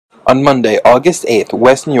On Monday, August 8th,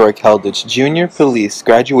 West New York held its junior police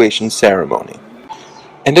graduation ceremony.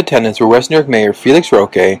 In attendance were West New York Mayor Felix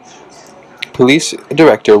Roque, Police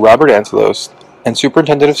Director Robert Ancelos, and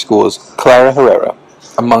Superintendent of Schools Clara Herrera,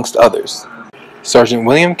 amongst others. Sergeant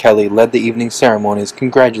William Kelly led the evening ceremonies,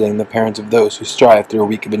 congratulating the parents of those who strive through a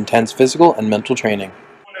week of intense physical and mental training.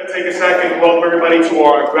 I want to take a second and welcome everybody to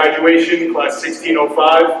our graduation, class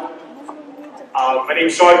 1605. My name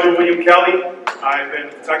is Sergeant William Kelly. I've been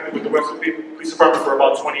a detective with the West Police Department for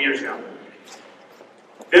about 20 years now.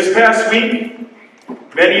 This past week,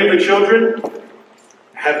 many of the children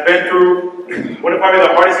have been through one of probably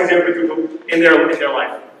the hardest things they've ever been through in their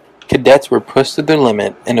life. Cadets were pushed to their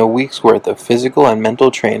limit in a week's worth of physical and mental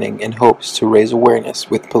training in hopes to raise awareness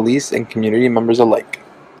with police and community members alike.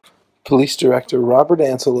 Police Director Robert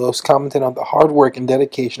Ancelos commented on the hard work and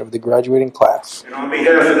dedication of the graduating class. And on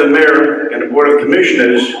behalf of the Mayor and the Board of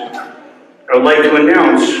Commissioners, I would like to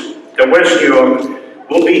announce that West New York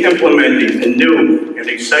will be implementing a new and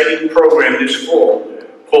exciting program this fall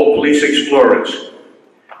called Police Explorers.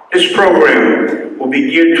 This program will be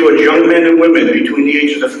geared towards young men and women between the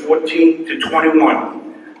ages of 14 to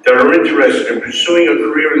 21 that are interested in pursuing a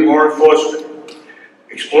career in law enforcement.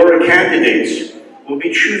 Explorer candidates will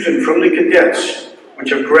be chosen from the cadets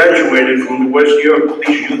which have graduated from the West New York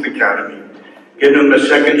Police Youth Academy, giving them a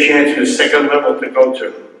second chance and a second level to go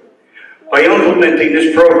to. By implementing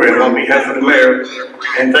this program on behalf of the Mayor,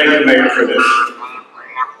 and thank the Mayor for this,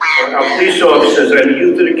 our police officers and the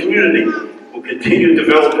youth of the community will continue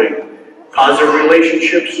developing positive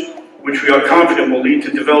relationships, which we are confident will lead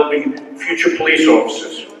to developing future police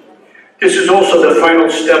officers. This is also the final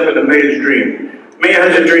step in the Mayor's dream. Mayor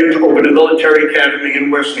has a dream to open a military academy in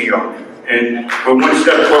West New York, and we're one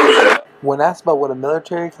step closer. When asked about what a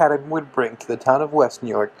military academy would bring to the town of West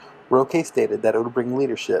New York, Roque stated that it would bring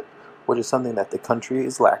leadership, which is something that the country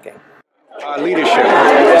is lacking. Leadership.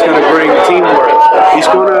 It's going to bring teamwork. He's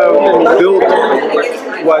going to build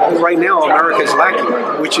what right now America's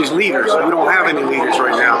lacking, which is leaders. We don't have any leaders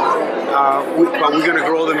right now. But we're going to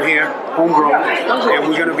grow them here, homegrown, and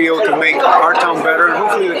we're going to be able to make our town better and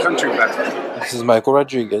hopefully the country better. This is Michael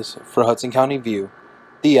Rodriguez for Hudson County View,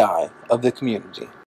 the eye of the community.